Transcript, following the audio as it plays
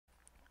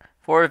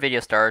Before the video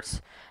starts,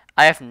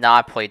 I have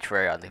not played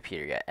Terraria on the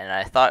computer yet, and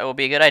I thought it would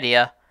be a good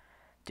idea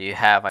to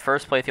have my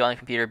first playthrough on the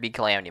computer be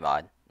Calamity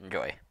mod.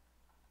 Enjoy.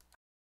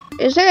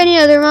 Is there any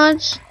other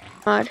mods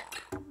like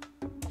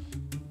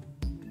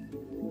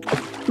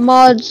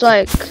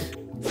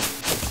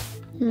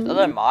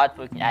Other mods,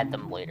 we can add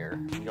them later.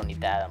 We don't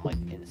need to add them like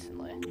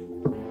instantly.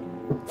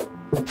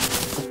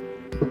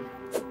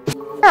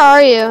 Where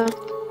are you?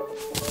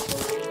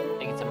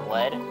 Taking some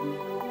lead.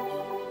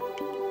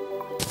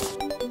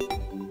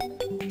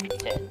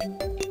 10.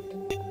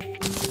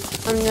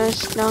 I'm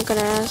just not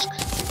gonna ask.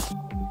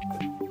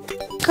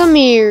 Come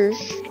here,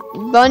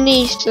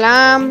 bunny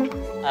slime.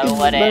 I will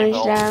let Bunny it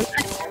go. slime.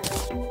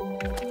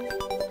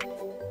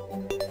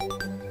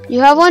 You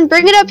have one?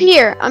 Bring it up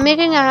here. I'm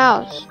making a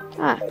house.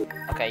 Ah.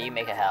 Okay, you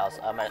make a house.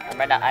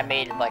 I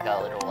made like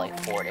a little like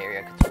fort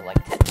area because there were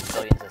like 10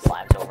 billions of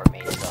slimes over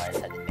me, so I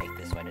just had to make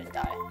this so I didn't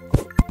die.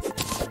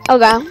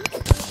 Okay.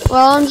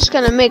 Well, I'm just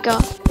gonna make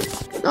a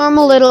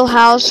normal little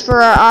house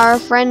for our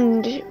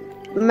friend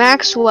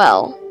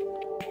Maxwell.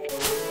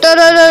 Da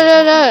da da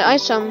da da.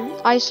 Ice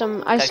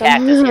him.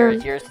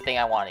 Cactus. Here's the thing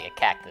I wanted: a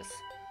cactus.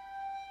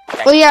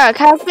 Well, yeah,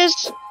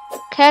 cactus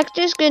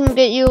can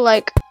get you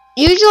like.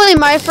 Usually,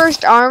 my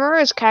first armor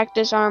is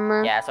cactus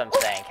armor. Yeah, that's what I'm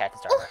saying.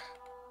 Cactus armor.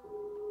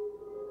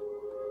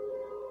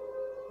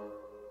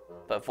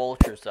 But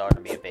vultures are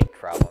gonna be a big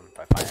problem if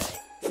I find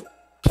any.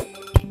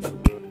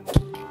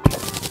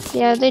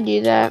 Yeah, they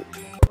do that.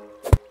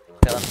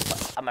 Okay,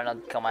 I'm gonna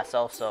kill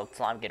myself, so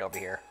slime, get over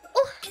here.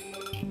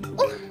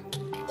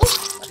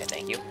 Okay,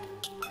 thank you.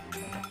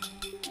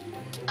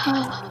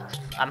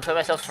 I'm putting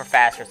myself for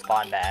faster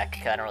spawn back,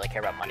 because I don't really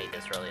care about money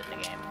this early in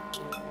the game.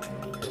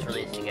 This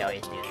really is, all you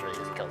have to do is really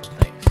just kill some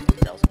things,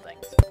 sell some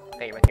things.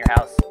 Okay, you're making your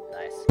house?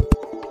 Nice.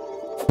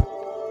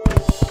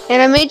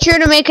 And I made sure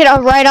to make it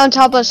right on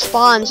top of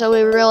spawn, so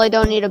we really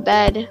don't need a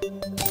bed.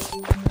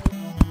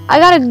 I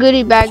got a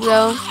goodie bag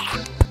though.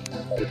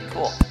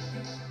 Cool.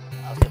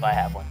 I'll see if I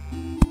have one.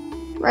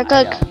 Right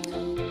click.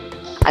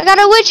 I got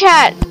a witch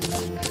hat!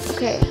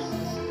 Okay.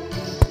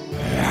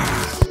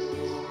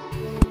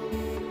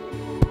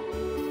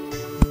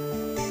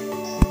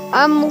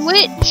 I'm a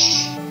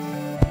witch!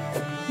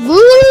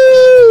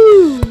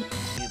 Woo!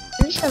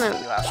 I'm just gonna...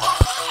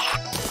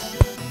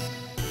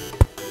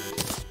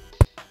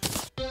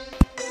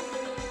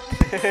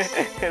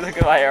 Look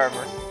at my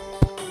armor.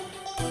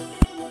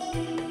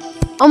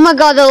 Oh my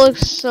god, that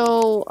looks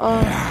so...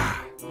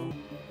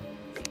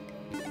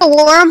 A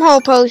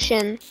wormhole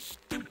potion.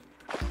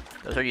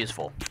 Those are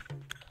useful.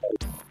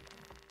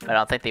 But I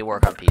don't think they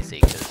work on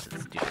PC because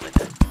it's stupid.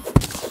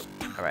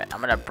 Alright,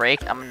 I'm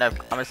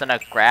just gonna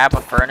grab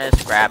a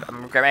furnace,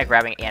 I'm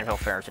grabbing anvil,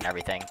 furnace, and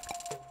everything.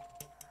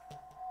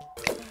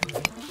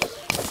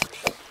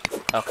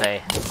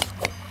 Okay.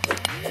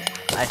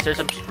 I did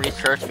some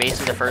research.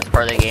 Basically, the first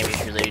part of the game, you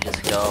usually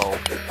just go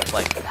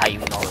like how you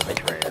normally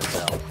play it.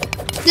 So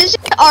this is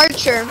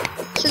archer,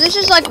 so this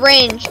is like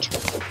ranged.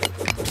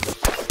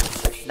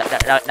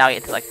 Now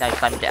it's like now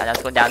climb down. Now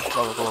it's going down.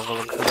 Go.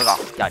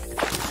 God.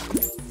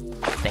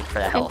 Thanks for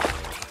that help.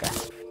 Okay.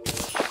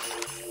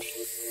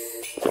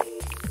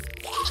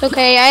 It's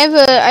okay.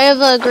 I have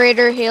a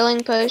greater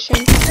healing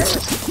potion.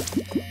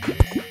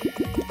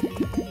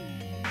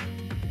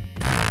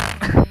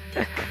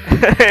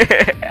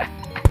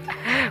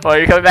 Well,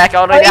 you're coming back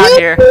all the way down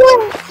here.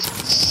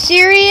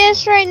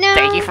 Serious right now?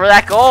 Thank you for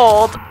that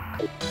gold.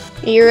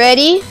 You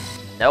ready?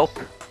 Nope.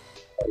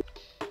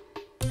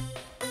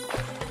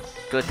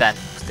 Good then.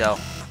 Let's go.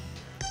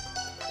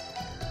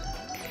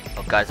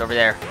 Oh, guys, over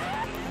there.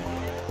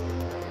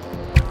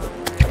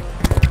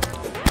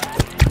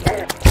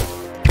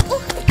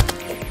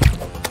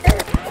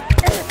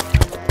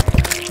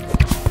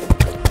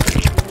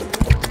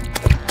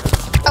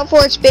 Out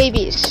for its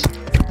babies.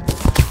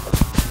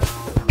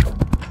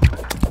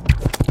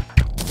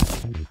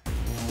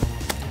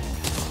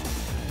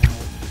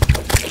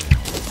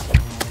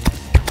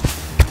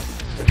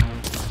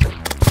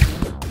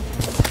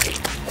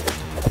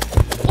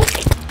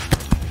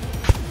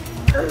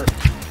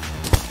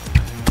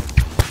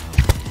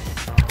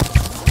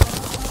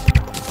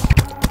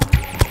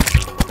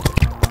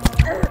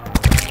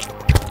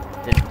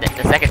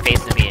 The second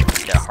phase of me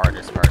is the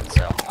hardest part,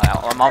 so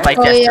I'm on my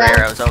jester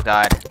arrows. Oh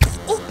god.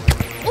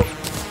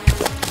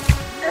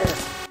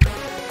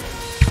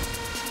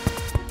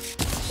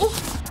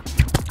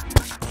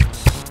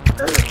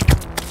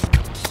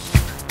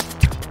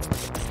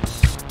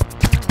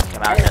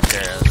 Come out, jester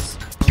arrows.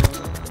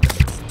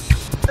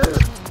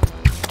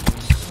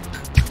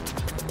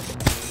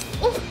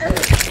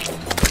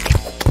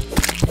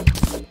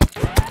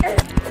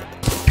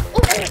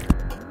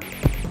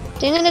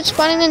 Dang it, it's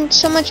spawning in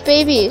so much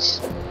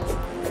babies.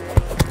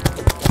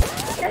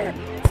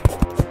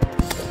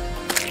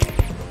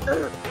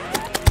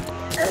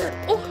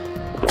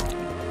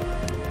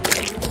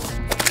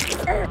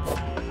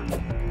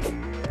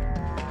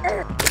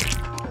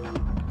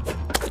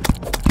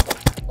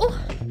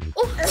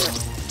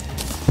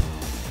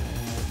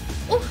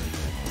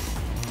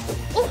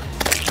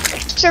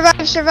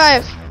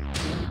 Survive.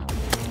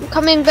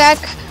 coming back.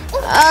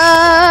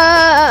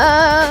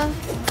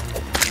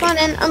 Come on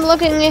in. I'm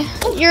looking.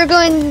 You're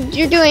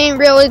doing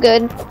really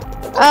good.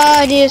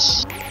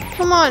 Just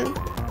come on.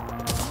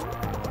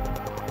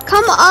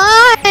 Come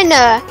on.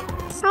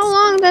 How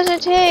long does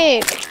it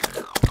take?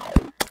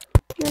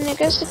 I mean, I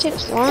guess it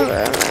takes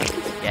longer.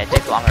 Yeah, it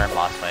takes longer in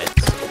boss fights.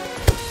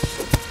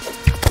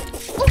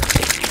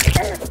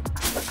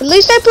 At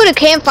least I put a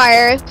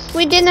campfire. If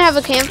we didn't have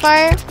a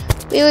campfire,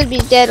 we would be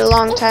dead a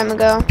long time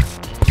ago.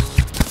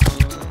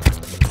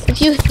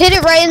 If you hit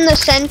it right in the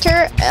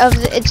center of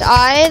its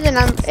eye, then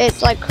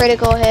it's like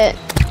critical hit.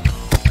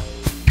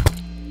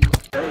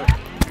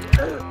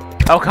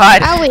 Oh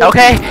god! Owie.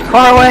 Okay!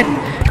 Corwin!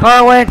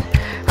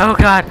 Oh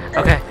god!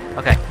 Okay,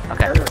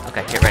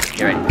 get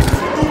ready.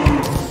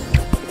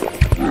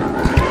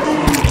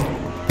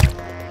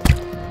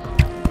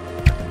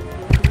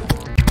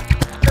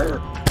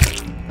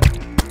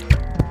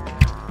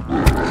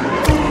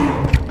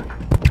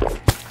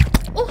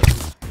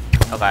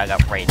 Oh god, I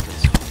got right into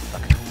his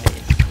fucking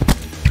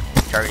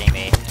face. Targeting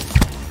me.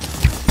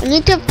 I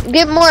need to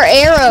get more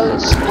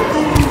arrows.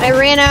 I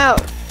ran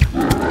out.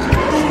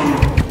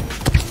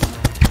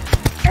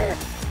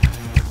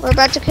 We're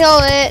about to kill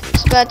it.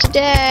 It's about to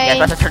die. Yeah, it's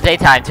about to turn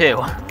daytime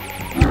too.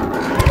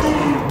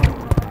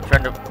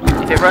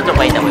 If it runs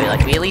away that way,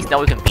 like we at least know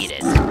we can beat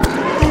it.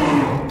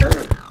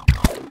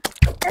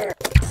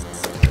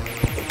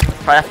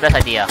 Probably that's the best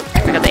idea.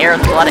 Because the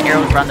arrows, there's a lot of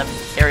arrows around the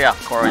area,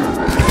 Corwin.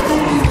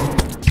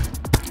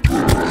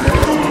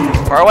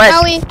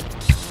 Howie.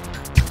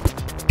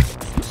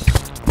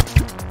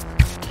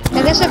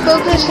 I guess it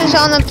focuses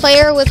on the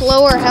player with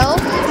lower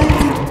health.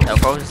 No,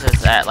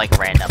 focuses at like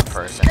random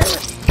person.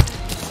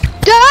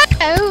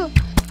 Die!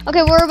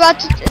 Okay,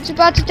 it's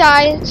about to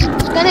die. It's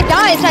gonna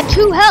die. It's at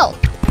 2 health.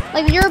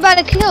 Like you're about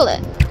to kill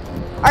it.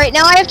 All right,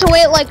 now I have to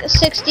wait like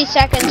 60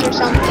 seconds or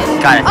something.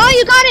 Got it. Oh,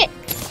 you got it.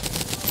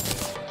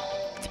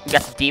 We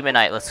got the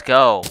Demonite. Let's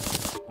go.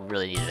 We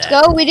really needed that.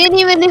 Let's go. We didn't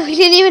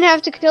even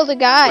have to kill the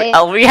guy.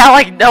 We have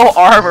like no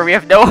armor. We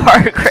have no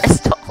heart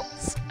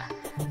crystals.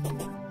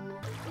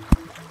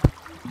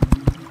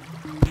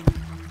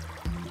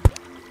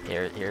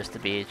 Here's the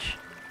beach.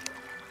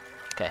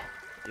 Okay,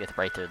 we get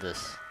right through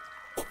this.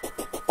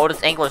 Oh,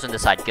 there's anglers on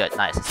this side. Good,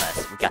 nice.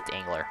 We got the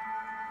angler.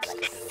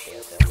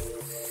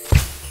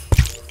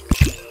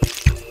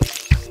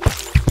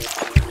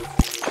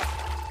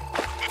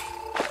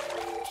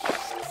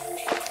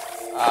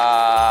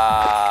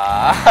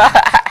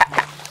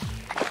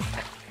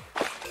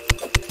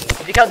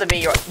 If you come to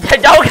me, you're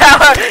don't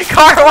come,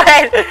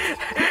 Carwin!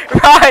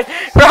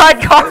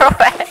 Run,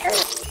 Carwin!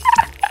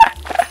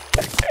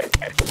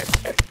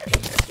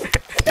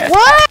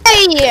 Why?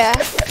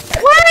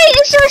 Why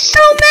is there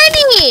so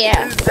many?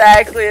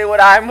 Exactly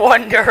what I'm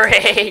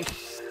wondering.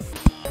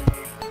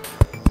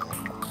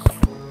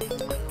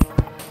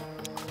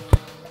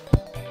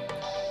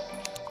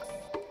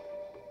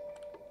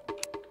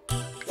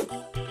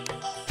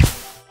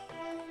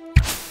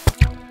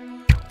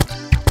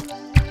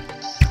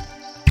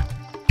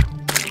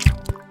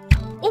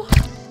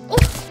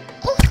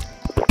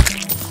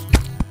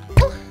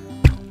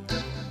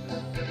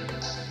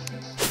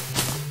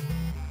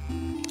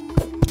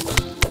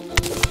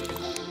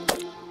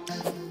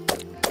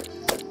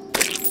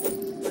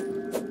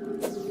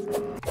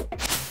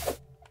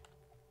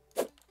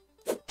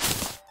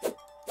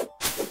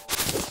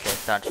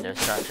 Hello,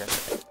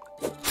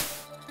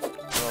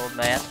 old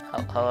man.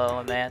 Hello,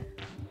 old man.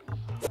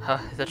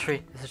 It's a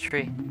tree. Oh,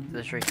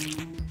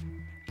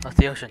 it's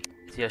the ocean.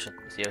 It's the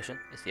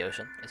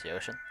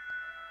ocean.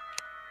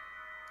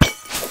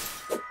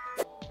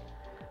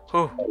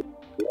 Whew.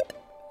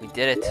 We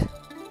did it.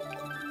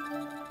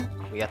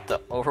 We got the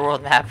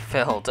overworld map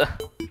filled. That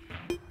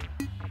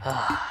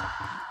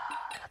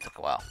took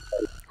a while.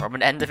 We're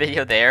gonna end the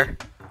video there.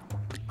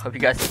 Hope you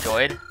guys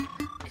enjoyed.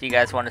 If you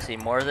guys want to see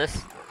more of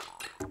this,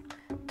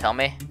 tell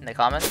me in the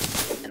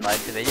comments and like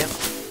the video.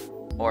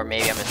 Or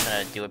maybe I'm just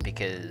gonna do it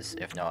because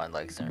if no one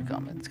likes in the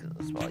comments,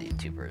 because well,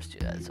 YouTubers do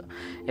that. So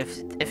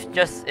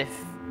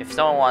if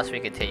someone wants me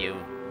to continue,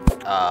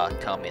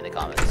 tell me in the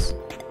comments.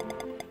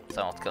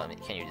 Someone wants to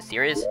continue the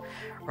series,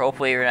 or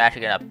hopefully you're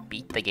actually gonna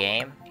beat the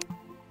game.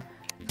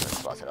 So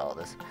let's bust all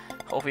this.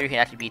 Hopefully you can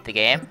actually beat the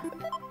game.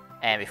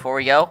 And before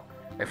we go,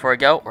 we're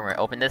gonna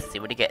open this, see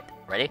what you get.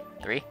 Ready?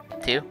 3,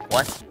 2,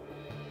 1.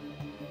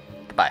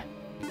 Goodbye.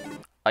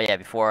 Oh yeah,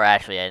 before I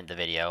actually end the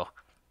video,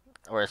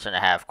 we're just gonna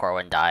have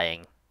Corwin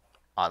dying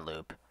on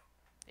loop.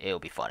 It'll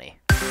be funny.